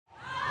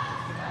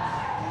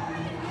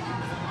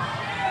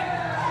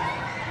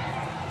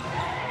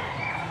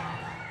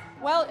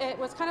it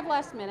was kind of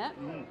last minute.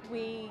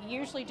 We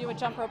usually do a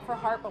jump rope for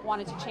Heart, but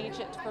wanted to change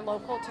it for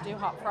local to do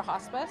Hop For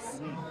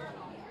Hospice.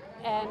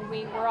 And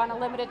we were on a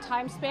limited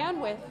time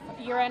span with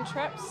year-end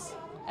trips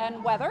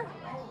and weather.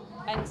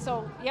 And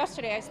so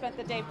yesterday I spent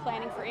the day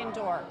planning for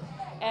indoor.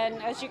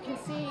 And as you can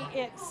see,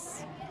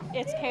 it's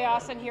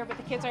chaos in here, but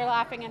the kids are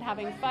laughing and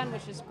having fun,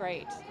 which is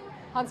great.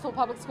 Huntsville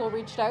Public School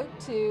reached out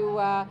to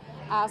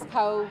ask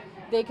how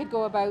they could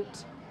go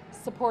about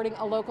supporting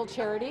a local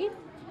charity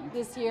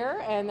this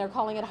year, and they're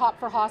calling it Hop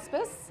For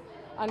Hospice.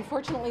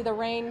 Unfortunately, the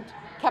rain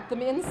kept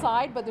them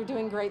inside, but they're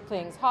doing great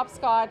things.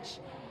 Hopscotch,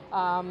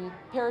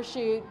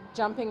 parachute,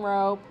 jumping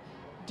rope,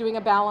 doing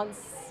a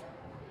balance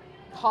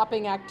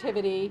hopping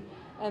activity,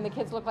 and the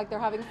kids look like they're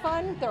having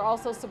fun. They're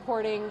also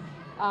supporting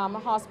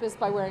hospice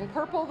by wearing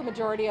purple, the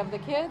majority of the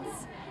kids.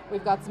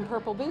 We've got some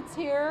purple boots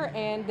here,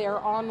 and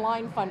they're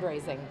online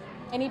fundraising.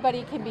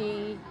 Anybody can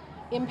be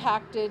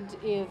impacted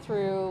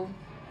through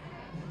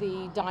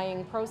the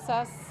dying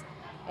process,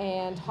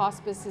 and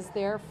hospice is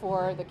there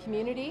for the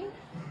community,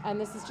 and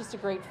this is just a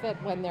great fit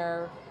when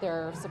they're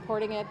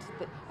supporting it.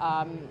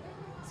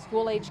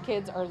 School-age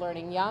kids are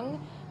learning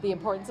young the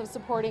importance of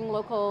supporting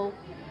local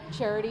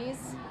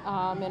charities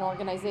and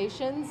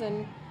organizations,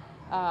 and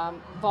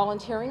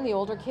volunteering. The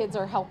older kids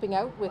are helping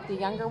out with the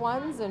younger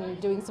ones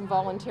and doing some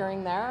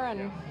volunteering there,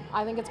 and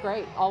I think it's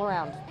great all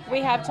around.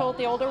 We have told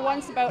the older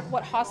ones about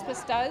what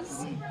hospice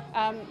does.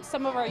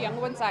 Some of our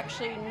young ones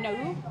actually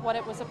knew what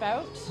it was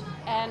about,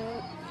 and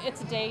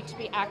it's a day to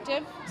be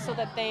active so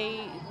that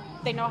they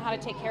know how to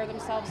take care of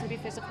themselves and be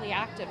physically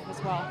active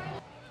as well.